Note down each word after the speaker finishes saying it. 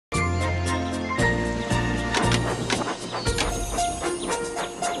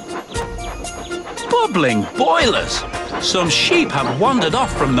bubbling boilers. Some sheep have wandered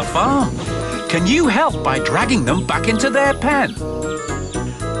off from the farm. Can you help by dragging them back into their pen?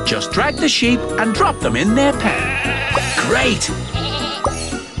 Just drag the sheep and drop them in their pen. Great!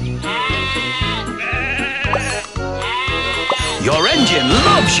 Your engine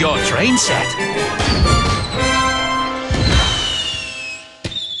loves your train set.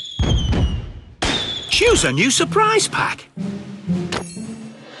 Choose a new surprise pack.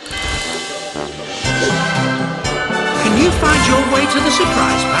 Can you find your way to the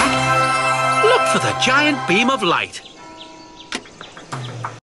surprise pack? Look for the giant beam of light.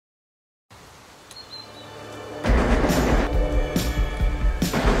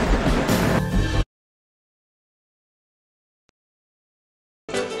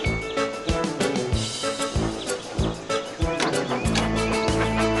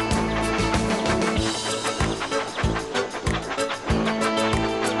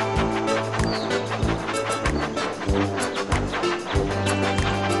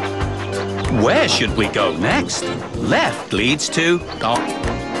 Where should we go next? Left leads to...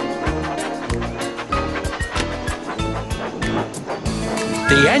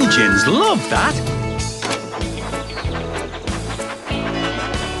 The engines love that.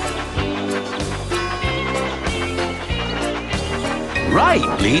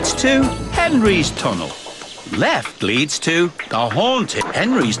 Right leads to Henry's Tunnel. Left leads to the haunted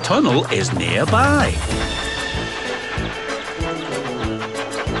Henry's Tunnel is nearby.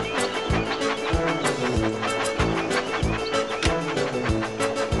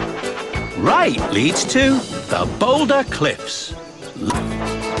 Right leads to the Boulder Cliffs.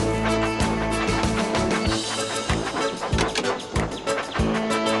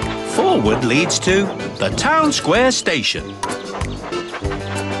 Forward leads to the Town Square Station.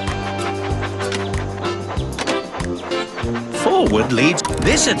 Forward leads...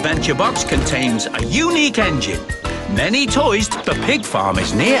 This adventure box contains a unique engine. Many toys. The pig farm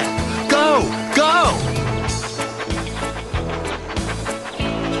is near. Go! Go!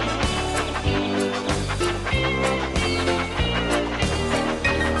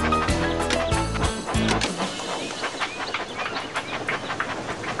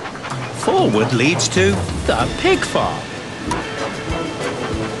 Forward leads to the pig farm.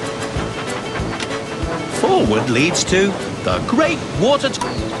 Forward leads to the Great Water...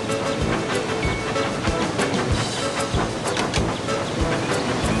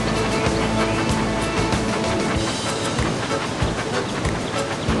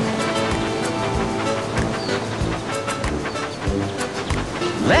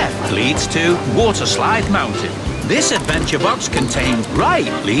 Left leads to Waterslide Mountain. This adventure box contains...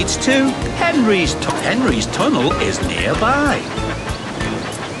 Right leads to Henry's Tunnel is nearby.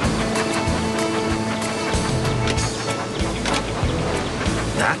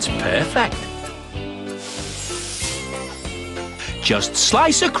 That's perfect. Just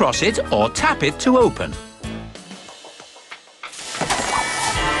slice across it or tap it to open.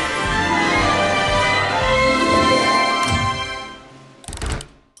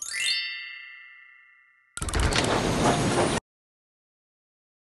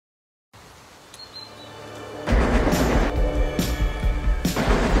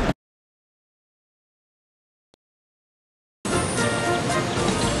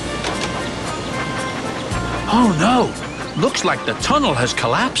 Oh no! Looks like the tunnel has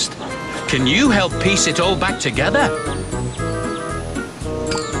collapsed. Can you help piece it all back together?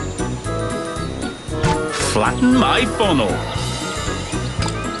 Flatten my funnel.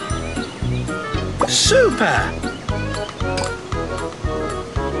 Super!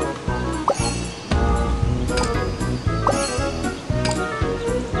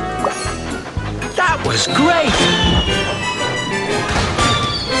 That was great!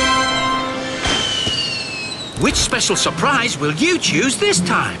 Which special surprise will you choose this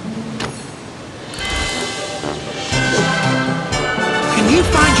time? Can you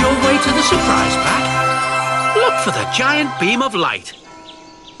find your way to the surprise pack? Look for the giant beam of light.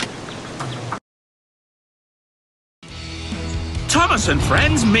 Thomas and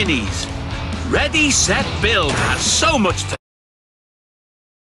Friends Minis. Ready, Set, Build has so much to...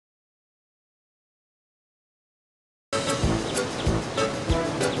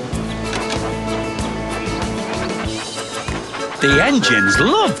 The engines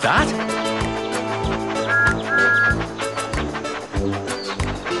love that.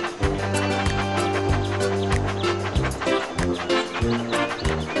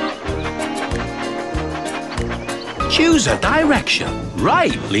 Choose a direction.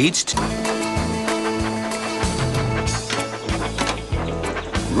 Right leads to...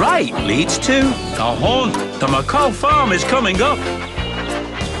 Right leads to the haunt. The McCall farm is coming up.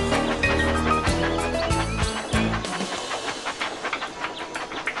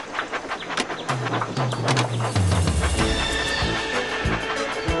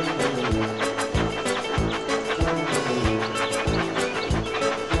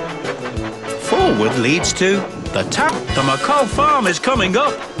 forward leads to the town. The McCall farm is coming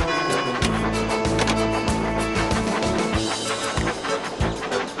up.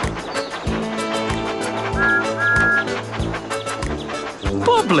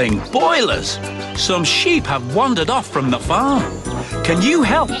 Bubbling boilers. Some sheep have wandered off from the farm. Can you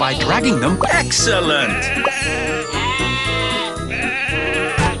help by dragging them? Excellent!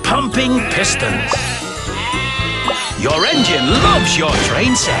 Pumping pistons. Your engine loves your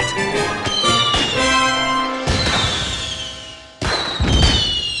train set.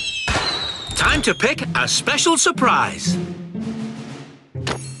 Time to pick a special surprise.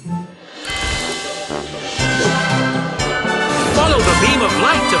 Follow the beam of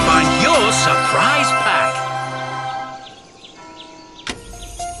light to find